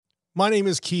My name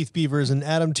is Keith Beavers, and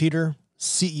Adam Teeter,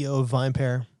 CEO of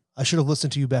VinePair. I should have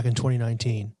listened to you back in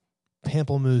 2019.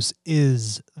 Pamplemousse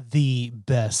is the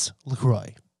best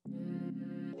LaCroix.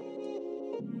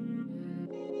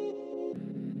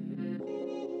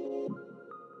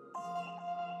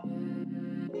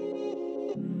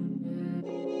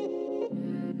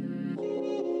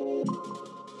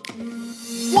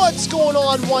 What's going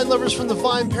on, wine lovers from the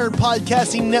VinePair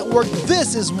Podcasting Network?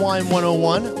 This is Wine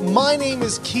 101. My name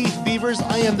is Keith Beavers.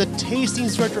 I am the tasting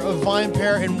instructor of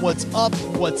VinePair, and what's up?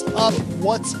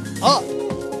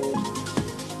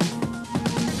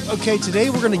 Okay, today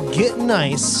we're going to get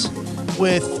nice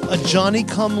with a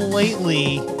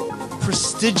Johnny-come-lately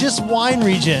prestigious wine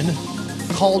region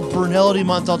called Brunello di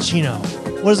Montalcino.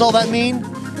 What does all that mean?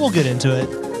 We'll get into it.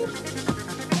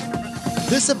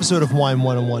 This episode of Wine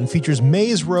 101 features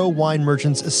Maze Row Wine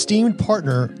Merchant's esteemed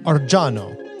partner,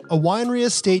 Argiano, a winery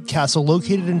estate castle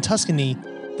located in Tuscany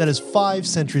that is 5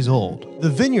 centuries old. The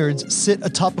vineyards sit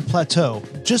atop a plateau,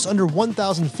 just under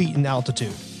 1,000 feet in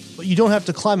altitude. But you don't have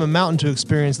to climb a mountain to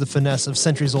experience the finesse of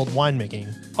centuries-old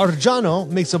winemaking. Argiano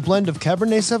makes a blend of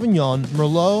Cabernet Sauvignon,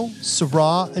 Merlot,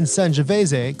 Syrah, and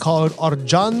Sangiovese called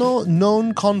Argiano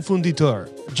Non Confunditor.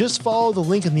 Just follow the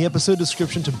link in the episode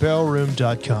description to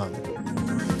barrelroom.com.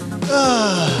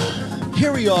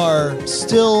 Here we are,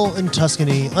 still in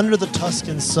Tuscany, under the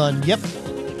Tuscan sun. Yep,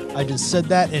 I just said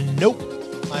that, and nope,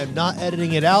 I am not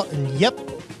editing it out, and yep,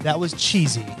 that was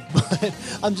cheesy. But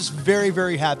I'm just very,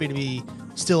 very happy to be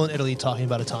still in Italy talking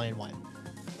about Italian wine.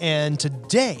 And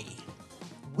today,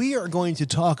 we are going to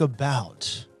talk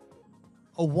about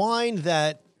a wine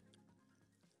that,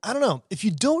 I don't know, if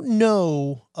you don't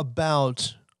know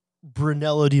about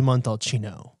Brunello di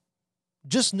Montalcino,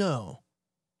 just know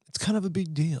it's kind of a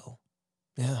big deal.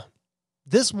 Yeah.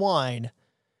 This wine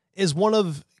is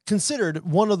considered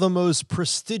one of the most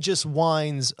prestigious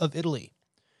wines of Italy.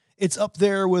 It's up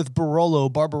there with Barolo,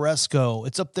 Barbaresco.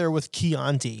 It's up there with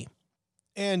Chianti.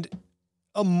 And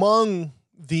among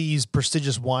these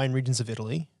prestigious wine regions of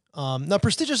Italy, now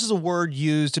prestigious is a word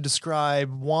used to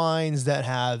describe wines that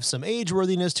have some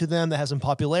age-worthiness to them, that have some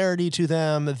popularity to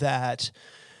them, that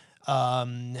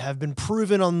have been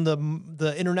proven on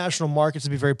the international markets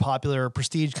to be very popular.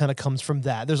 Prestige kind of comes from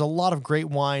that. There's a lot of great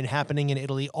wine happening in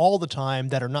Italy all the time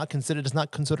that are not considered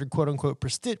quote unquote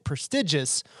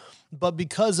prestigious, but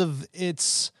because of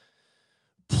its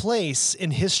place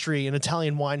in history, in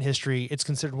Italian wine history, it's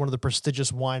considered one of the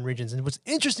prestigious wine regions. And what's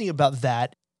interesting about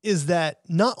that is that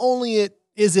not only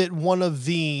is it one of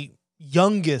the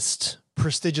youngest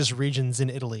prestigious regions in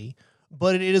Italy,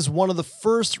 but it is one of the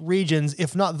first regions,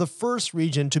 if not the first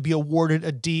region, to be awarded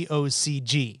a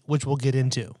DOCG, which we'll get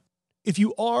into. If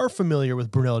you are familiar with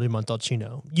Brunello di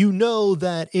Montalcino, you know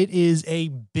that it is a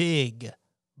big,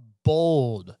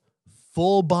 bold,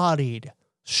 full-bodied,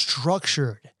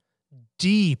 structured,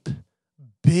 deep,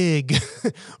 big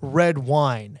red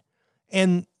wine.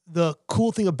 And the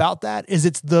cool thing about that is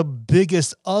it's the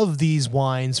biggest of these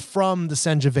wines from the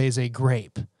Sangiovese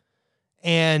grape.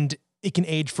 And it can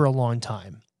age for a long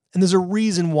time. And there's a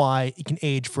reason why it can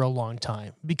age for a long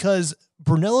time. Because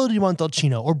Brunello di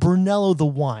Montalcino, or Brunello the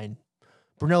wine,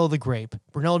 Brunello the grape,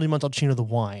 Brunello di Montalcino the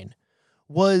wine,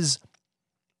 was,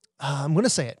 I'm going to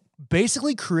say it,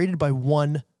 basically created by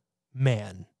one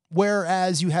man.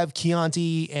 Whereas you have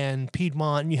Chianti and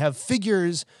Piedmont, and you have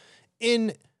figures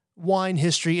in wine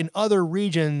history in other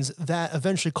regions that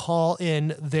eventually call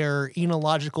in their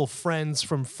enological friends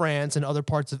from France and other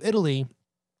parts of Italy.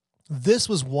 This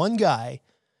was one guy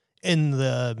in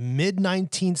the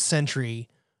mid-19th century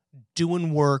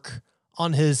doing work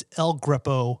on his El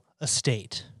Greco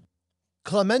estate.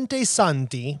 Clemente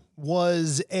Santi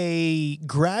was a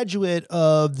graduate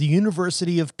of the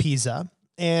University of Pisa,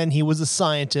 and he was a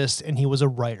scientist and he was a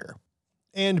writer.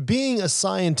 And being a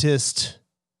scientist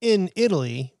in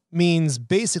Italy means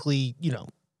basically,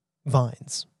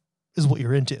 vines is what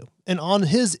you're into. And on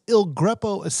his Il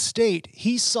Greco estate,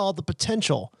 he saw the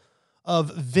potential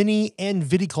of vini and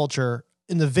viticulture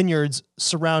in the vineyards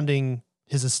surrounding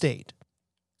his estate.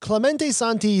 Clemente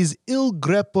Santi's Il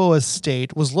Greco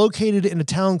estate was located in a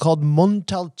town called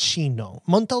Montalcino.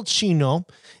 Montalcino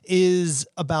is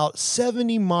about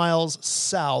 70 miles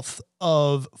south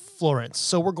of Florence.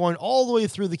 So we're going all the way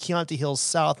through the Chianti Hills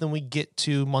south, and we get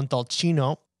to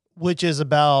Montalcino, which is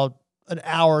about an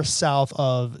hour south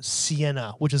of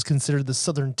Siena, which is considered the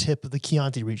southern tip of the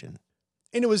Chianti region.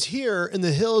 And it was here in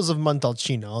the hills of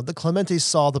Montalcino that Clemente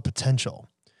saw the potential.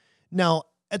 Now,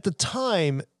 at the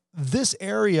time, this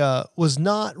area was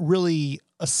not really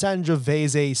a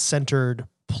Sangiovese-centered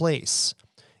place.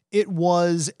 It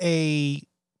was a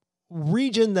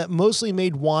region that mostly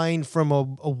made wine from a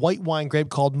white wine grape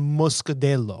called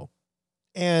Moscadello.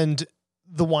 And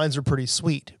the wines are pretty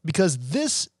sweet because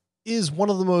this is one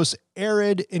of the most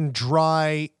arid and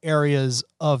dry areas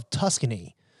of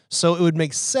Tuscany. So it would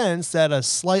make sense that a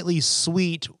slightly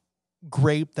sweet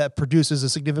grape that produces a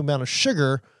significant amount of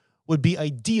sugar would be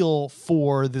ideal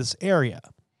for this area.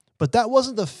 But that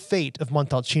wasn't the fate of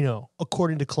Montalcino,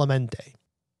 according to Clemente.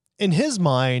 In his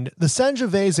mind, the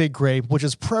Sangiovese grape, which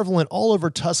is prevalent all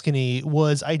over Tuscany,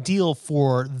 was ideal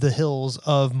for the hills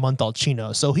of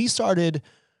Montalcino. So he started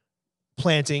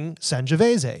planting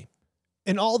Sangiovese.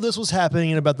 And all this was happening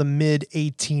in about the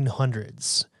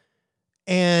mid-1800s.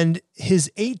 And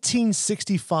his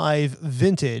 1865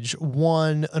 vintage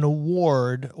won an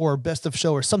award or best of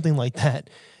show or something like that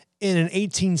in an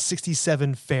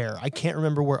 1867 fair. I can't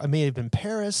remember where. It may have been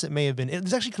Paris. It may have been.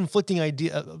 There's actually conflicting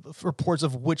reports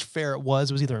of which fair it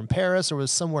was. It was either in Paris or it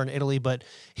was somewhere in Italy. But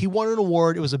he won an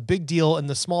award. It was a big deal, and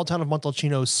the small town of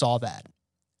Montalcino saw that.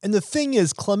 And the thing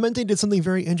is, Clemente did something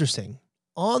very interesting.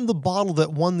 On the bottle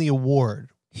that won the award,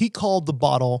 he called the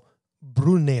bottle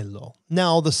Brunello.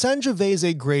 Now, the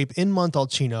Sangiovese grape in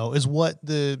Montalcino is what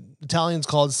the Italians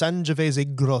called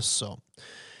Sangiovese Grosso.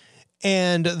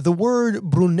 And the word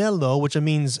Brunello, which it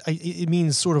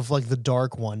means sort of like the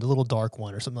dark one, the little dark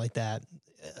one or something like that,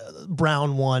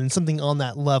 brown one, something on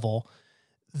that level.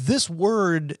 This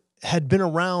word had been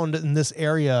around in this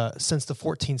area since the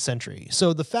 14th century.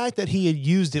 So the fact that he had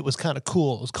used it was kind of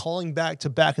cool. It was calling back to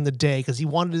back in the day because he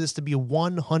wanted this to be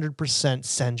 100%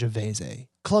 Sangiovese.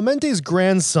 Clemente's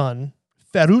grandson,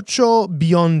 Ferruccio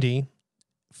Biondi,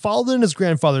 followed in his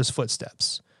grandfather's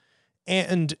footsteps.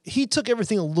 And he took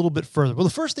everything a little bit further. Well,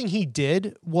 the first thing he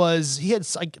did was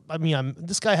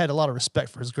this guy had a lot of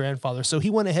respect for his grandfather. So he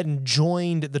went ahead and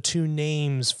joined the two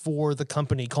names for the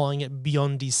company, calling it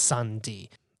Biondi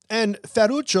Santi. And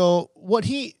Ferruccio,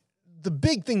 the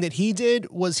big thing that he did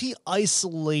was he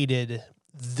isolated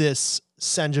this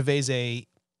Sangiovese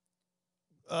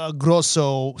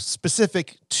Grosso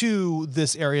specific to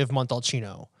this area of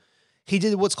Montalcino. He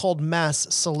did what's called mass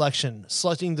selection,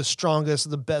 selecting the strongest,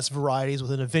 the best varieties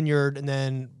within a vineyard and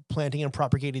then planting and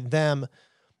propagating them.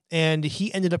 And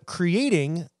he ended up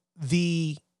creating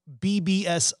the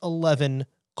BBS 11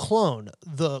 clone,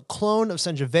 the clone of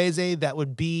Sangiovese that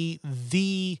would be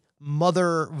the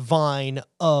mother vine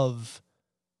of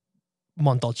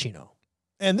Montalcino.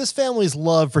 And this family's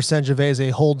love for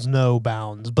Sangiovese holds no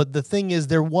bounds. But the thing is,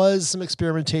 there was some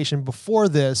experimentation before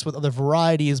this with other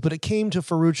varieties, but it came to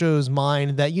Ferruccio's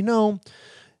mind that,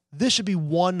 this should be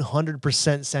 100%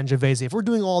 Sangiovese. If we're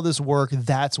doing all this work,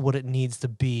 that's what it needs to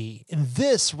be. And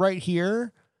this right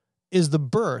here is the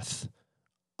birth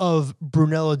of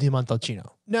Brunello di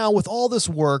Montalcino. Now, with all this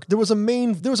work, there was a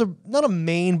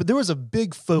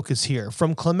big focus here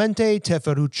from Clemente to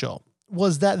Ferruccio,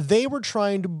 was that they were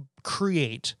trying to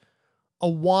create a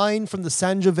wine from the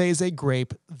Sangiovese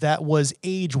grape that was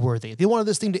age-worthy. They wanted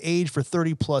this thing to age for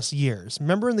 30 plus years.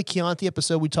 Remember in the Chianti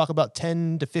episode, we talk about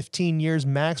 10 to 15 years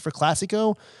max for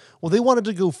Classico? Well, they wanted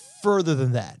to go further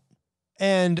than that.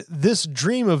 And this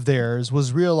dream of theirs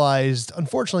was realized,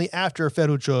 unfortunately, after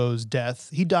Ferruccio's death.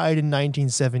 He died in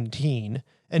 1917,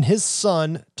 and his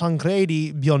son,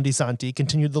 Tancredi Biondi Santi,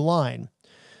 continued the line.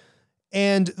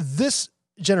 And this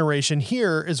generation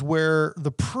here is where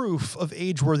the proof of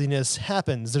age-worthiness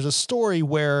happens. There's a story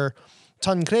where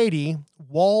Tancredi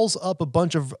walls up a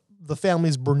bunch of the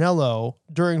family's Brunello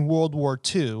during World War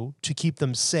II to keep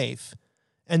them safe.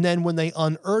 And then when they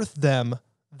unearth them,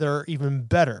 they're even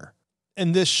better.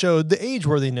 And this showed the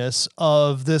age-worthiness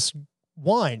of this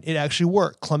wine. It actually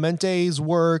worked. Clemente's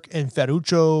work and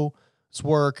Ferruccio's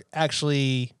work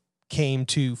actually came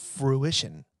to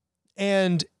fruition.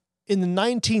 And in the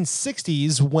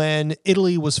 1960s, when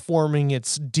Italy was forming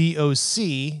its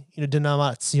DOC,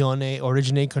 Denominazione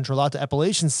Origine Controllata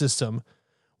appellation system,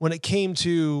 when it came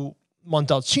to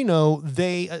Montalcino,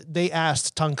 they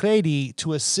asked Tancredi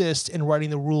to assist in writing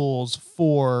the rules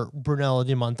for Brunello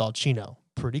di Montalcino.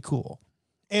 Pretty cool.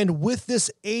 And with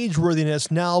this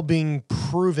age-worthiness now being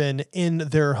proven in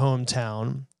their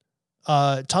hometown,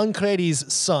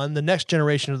 Tancredi's son, the next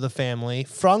generation of the family,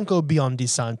 Franco Biondi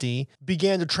Santi,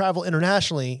 began to travel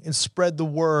internationally and spread the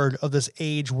word of this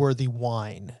age-worthy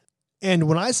wine. And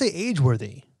when I say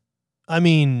age-worthy, I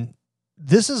mean,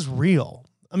 this is real.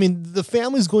 I mean, the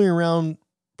family's going around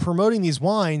promoting these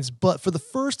wines, but for the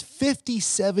first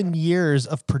 57 years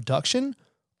of production,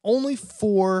 only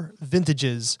 4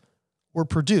 vintages were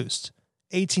produced: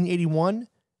 1881,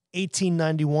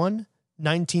 1891,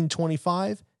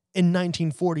 1925, in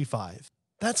 1945.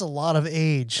 That's a lot of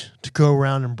age to go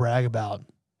around and brag about.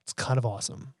 It's kind of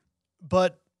awesome.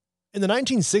 But In the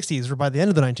 1960s, or by the end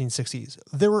of the 1960s,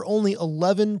 there were only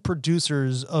 11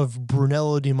 producers of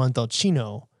Brunello di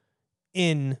Montalcino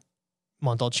in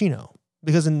Montalcino.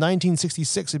 Because in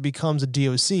 1966, it becomes a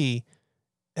DOC,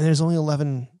 and there's only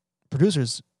 11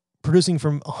 producers producing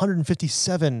from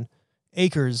 157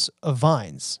 acres of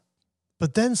vines.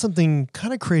 But then something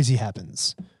kind of crazy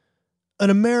happens. An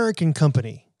American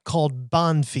company called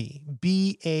Banfi,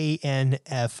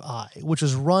 Banfi, which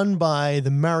was run by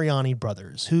the Mariani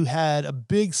brothers, who had a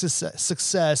big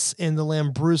success in the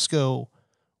Lambrusco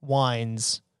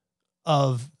wines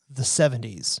of the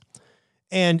 70s.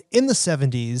 And in the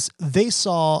 70s, they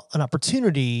saw an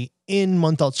opportunity in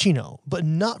Montalcino, but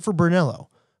not for Brunello,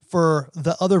 for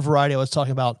the other variety I was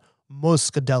talking about,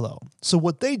 Moscadello. So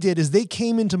what they did is they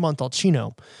came into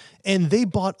Montalcino and they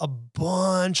bought a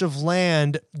bunch of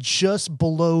land just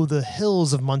below the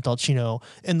hills of Montalcino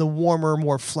in the warmer,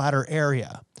 more flatter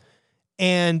area.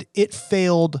 And it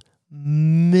failed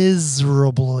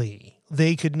miserably.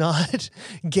 They could not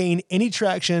gain any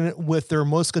traction with their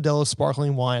Moscadello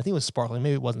sparkling wine. I think it was sparkling.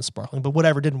 Maybe it wasn't sparkling, but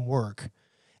whatever, didn't work.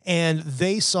 And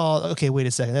they saw, okay, wait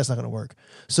a second, that's not going to work.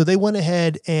 So they went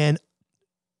ahead and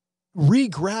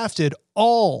regrafted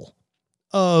all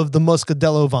of the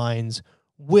Moscadello vines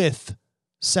with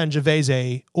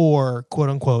Sangiovese, or quote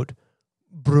unquote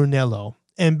Brunello.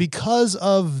 And because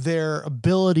of their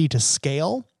ability to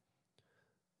scale,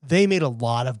 they made a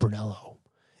lot of Brunello,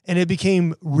 and it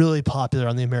became really popular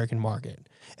on the American market.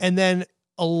 And then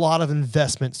a lot of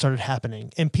investment started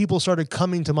happening, and people started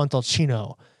coming to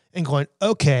Montalcino and going,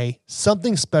 okay,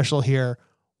 something special here.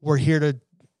 We're here to,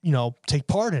 take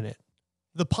part in it.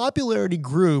 The popularity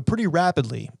grew pretty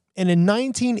rapidly. And in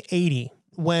 1980,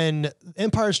 when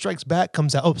Empire Strikes Back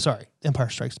comes out, Empire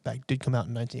Strikes Back did come out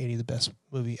in 1980, the best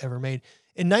movie ever made.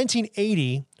 In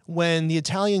 1980, when the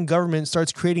Italian government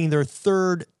starts creating their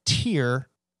third tier,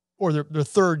 or their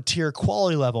third tier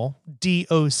quality level,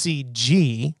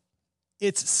 DOCG,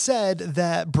 it's said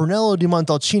that Brunello di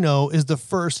Montalcino is the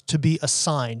first to be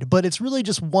assigned, but it's really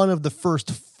just one of the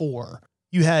first four.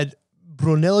 You had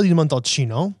Brunello di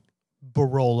Montalcino,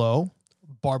 Barolo,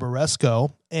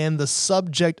 Barbaresco, and the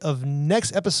subject of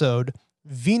next episode,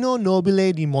 Vino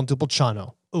Nobile di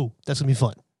Montepulciano. Ooh, that's going to be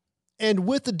fun. And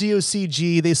with the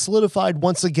DOCG, they solidified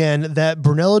once again that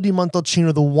Brunello di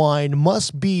Montalcino, the wine,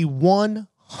 must be 100%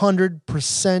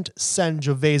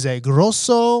 Sangiovese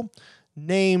Grosso,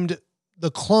 named the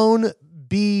clone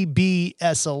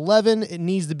BBS11. It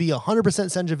needs to be 100%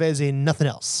 Sangiovese and nothing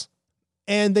else.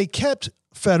 And they kept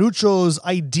Ferruccio's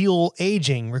ideal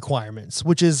aging requirements,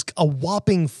 which is a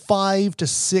whopping 5 to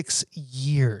 6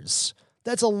 years.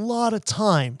 That's a lot of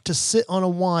time to sit on a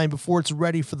wine before it's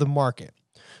ready for the market.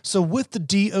 So with the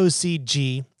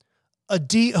DOCG,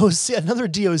 another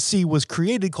DOC was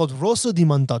created called Rosso di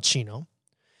Montalcino,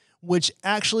 which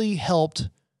actually helped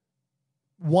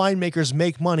winemakers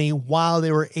make money while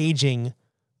they were aging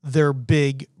their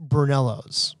big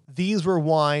Brunellos. These were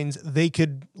wines they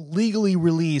could legally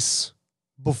release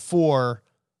before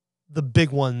the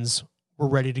big ones were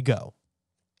ready to go.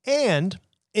 And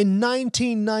in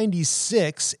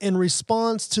 1996, in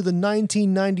response to the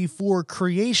 1994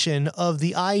 creation of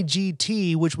the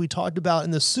IGT, which we talked about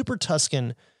in the Super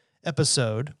Tuscan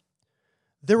episode,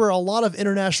 there were a lot of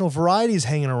international varieties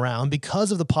hanging around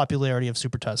because of the popularity of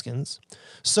Super Tuscans.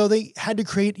 So they had to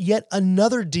create yet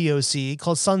another DOC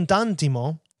called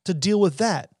Sant'Antimo to deal with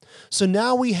that. So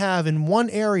now we have in one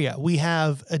area, we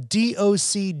have a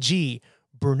DOCG,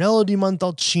 Brunello di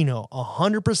Montalcino,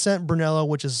 100% Brunello,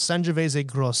 which is Sangiovese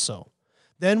Grosso.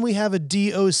 Then we have a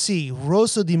DOC,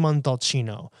 Rosso di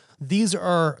Montalcino. These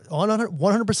are 100%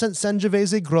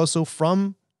 Sangiovese Grosso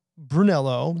from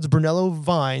Brunello. It's Brunello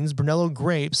vines, Brunello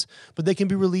grapes, but they can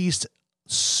be released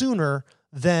sooner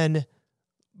than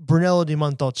Brunello di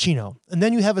Montalcino. And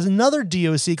then you have another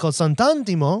DOC called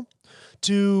Sant'Antimo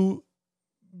to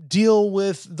deal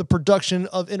with the production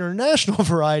of international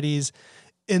varieties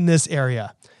in this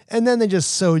area. And then they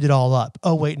just sewed it all up.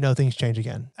 Oh, wait, no, things change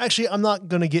again. Actually, I'm not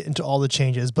going to get into all the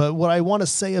changes, but what I want to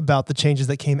say about the changes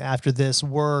that came after this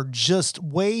were just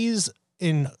ways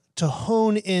to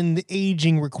hone in the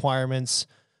aging requirements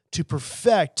to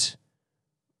perfect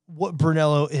what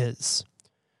Brunello is.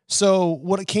 So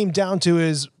what it came down to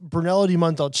is Brunello di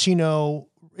Montalcino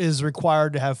is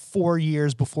required to have 4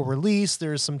 years before release.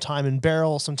 There's some time in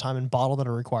barrel, some time in bottle that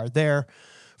are required there.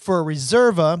 For a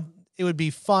Reserva, it would be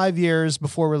 5 years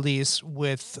before release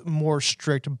with more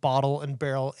strict bottle and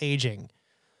barrel aging.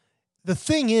 The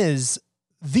thing is,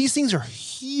 these things are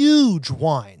huge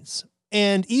wines.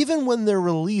 And even when they're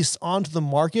released onto the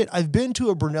market, I've been to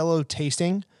a Brunello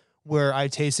tasting where I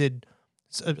tasted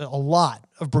a lot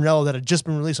of Brunello that had just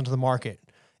been released onto the market.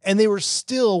 And they were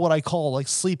still what I call like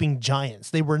sleeping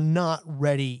giants. They were not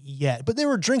ready yet, but they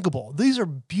were drinkable. These are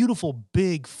beautiful,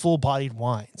 big, full-bodied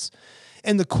wines.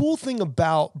 And the cool thing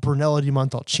about Brunello di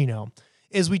Montalcino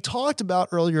is we talked about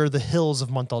earlier the hills of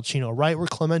Montalcino, right? Where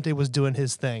Clemente was doing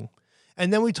his thing.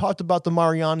 And then we talked about the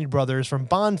Mariani brothers from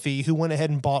Banfi who went ahead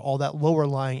and bought all that lower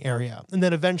lying area. And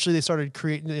then eventually they started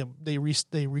creating, they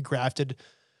regrafted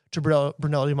to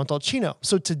Brunello di Montalcino.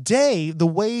 So today, the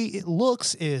way it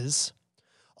looks is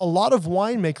a lot of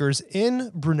winemakers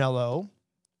in Brunello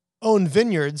own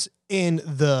vineyards in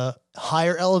the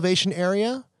higher elevation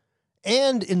area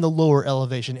and in the lower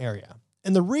elevation area.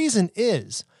 And the reason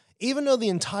is, even though the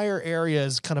entire area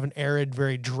is kind of an arid,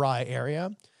 very dry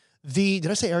area, did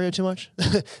I say area too much?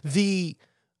 the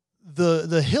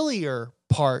hillier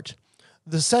part,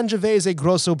 the Sangiovese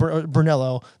Grosso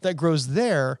Brunello that grows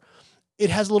there, it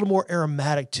has a little more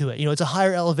aromatic to it. You know, it's a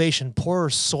higher elevation,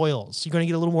 poorer soils. You're going to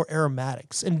get a little more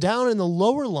aromatics. And down in the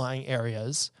lower lying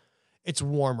areas, it's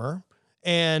warmer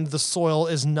and the soil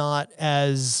is not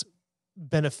as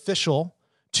beneficial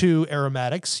to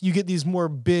aromatics. You get these more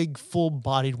big,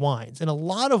 full-bodied wines. And a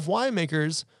lot of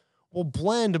winemakers will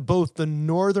blend both the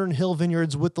northern hill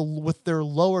vineyards with their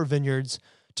lower vineyards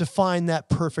to find that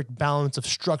perfect balance of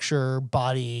structure,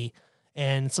 body,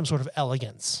 and some sort of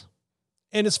elegance.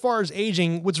 And as far as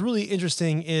aging, what's really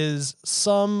interesting is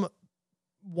some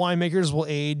winemakers will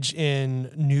age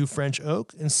in new French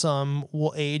oak and some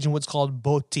will age in what's called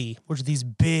botti, which are these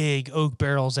big oak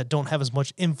barrels that don't have as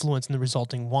much influence in the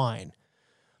resulting wine.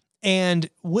 And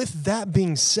with that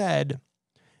being said,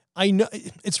 I know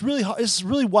it's really hard, it's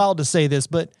really wild to say this,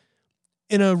 but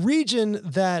in a region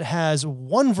that has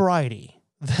one variety,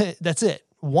 that's it,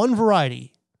 one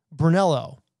variety,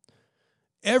 Brunello,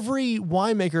 every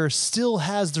winemaker still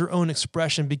has their own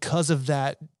expression because of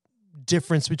that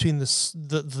difference between the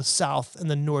south and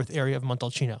the north area of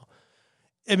Montalcino.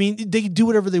 I mean, they do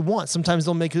whatever they want. Sometimes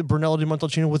they'll make a Brunello di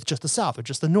Montalcino with just the south or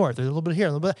just the north, or a little bit here,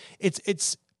 a little bit.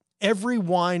 It's every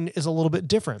wine is a little bit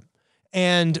different.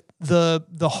 And the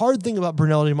hard thing about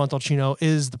Brunello di Montalcino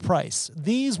is the price.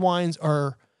 These wines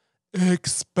are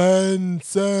expensive.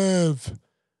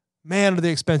 Man, are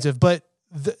they expensive. But,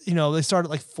 they start at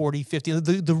like 40, 50.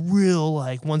 The real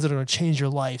like ones that are going to change your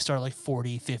life start at like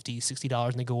 40, 50, $60,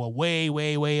 and they go way,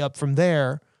 way, way up from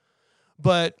there.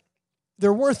 But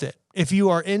they're worth it. If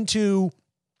you are into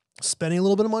spending a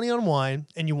little bit of money on wine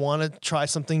and you want to try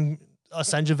something, a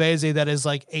Sangiovese that is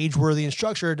like age-worthy and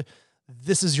structured,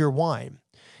 this is your wine.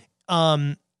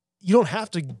 You don't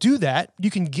have to do that.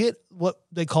 You can get what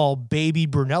they call baby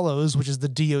Brunellos, which is the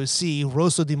DOC,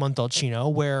 Rosso di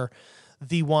Montalcino, where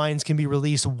the wines can be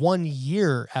released 1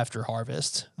 year after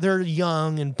harvest. They're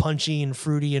young and punchy and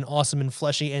fruity and awesome and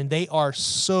fleshy, and they are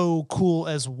so cool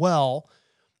as well.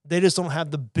 They just don't have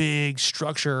the big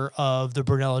structure of the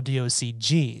Brunello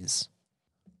DOCGs.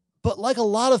 But like a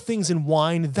lot of things in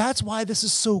wine, that's why this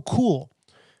is so cool.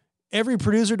 Every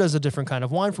producer does a different kind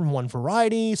of wine from one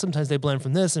variety. Sometimes they blend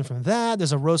from this and from that.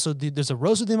 There's a Rosso di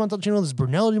Montalcino, there's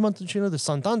Brunello di Montalcino, there's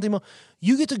Sant'Antimo.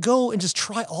 You get to go and just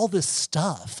try all this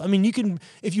stuff. I mean,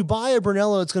 if you buy a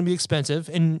Brunello, it's going to be expensive.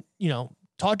 And,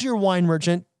 talk to your wine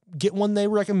merchant, get one they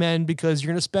recommend because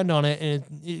you're going to spend on it and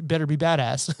it better be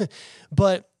badass.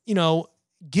 But,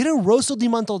 get a Rosso di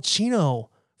Montalcino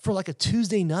for like a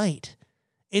Tuesday night.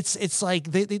 It's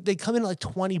like they come in at like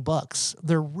 $20.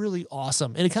 They're really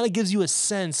awesome. And it kind of gives you a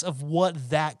sense of what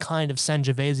that kind of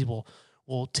Sangiovese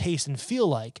will taste and feel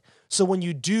like. So when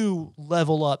you do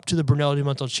level up to the Brunello di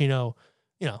Montalcino,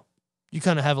 you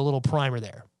kind of have a little primer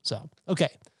there. So, okay.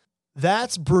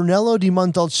 That's Brunello di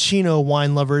Montalcino,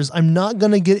 wine lovers. I'm not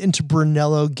going to get into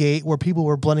Brunello Gate where people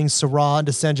were blending Syrah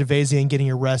into Sangiovese and getting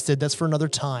arrested. That's for another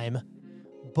time.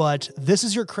 But this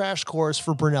is your crash course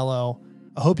for Brunello.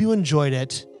 I hope you enjoyed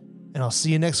it, and I'll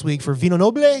see you next week for Vino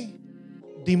Noble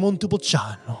di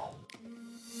Montepulciano.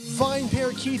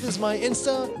 VinePair Keith is my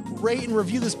Insta. Rate and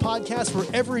review this podcast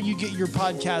wherever you get your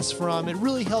podcasts from. It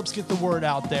really helps get the word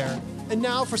out there. And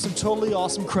now for some totally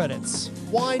awesome credits.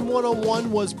 Wine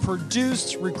 101 was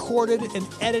produced, recorded, and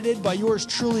edited by yours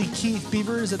truly, Keith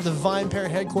Beavers, at the VinePair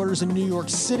headquarters in New York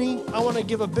City. I want to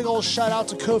give a big old shout out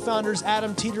to co-founders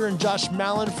Adam Teeter and Josh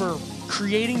Mallon for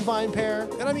creating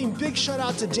VinePair. And I mean, big shout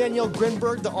out to Danielle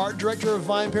Grinberg, the art director of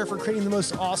VinePair, for creating the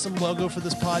most awesome logo for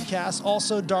this podcast.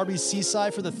 Also, Darby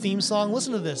Seaside for the theme song.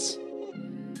 Listen to this.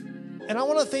 And I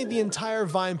want to thank the entire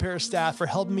VinePair staff for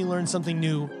helping me learn something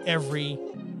new every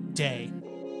day.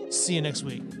 See you next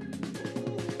week.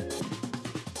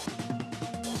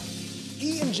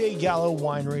 E&J Gallo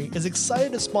Winery is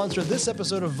excited to sponsor this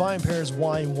episode of VinePair's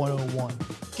Wine 101.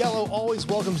 Gallo always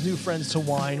welcomes new friends to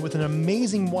wine with an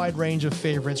amazing wide range of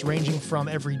favorites ranging from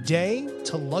everyday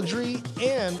to luxury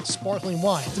and sparkling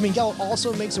wines. I mean, Gallo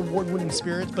also makes award-winning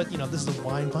spirits, but this is a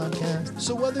wine podcast.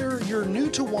 So whether you're new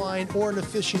to wine or an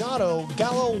aficionado,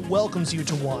 Gallo welcomes you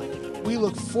to wine. We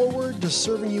look forward to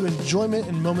serving you enjoyment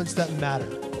in moments that matter.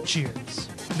 Cheers.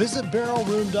 Visit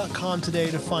barrelroom.com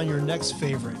today to find your next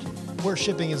favorite, where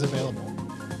shipping is available.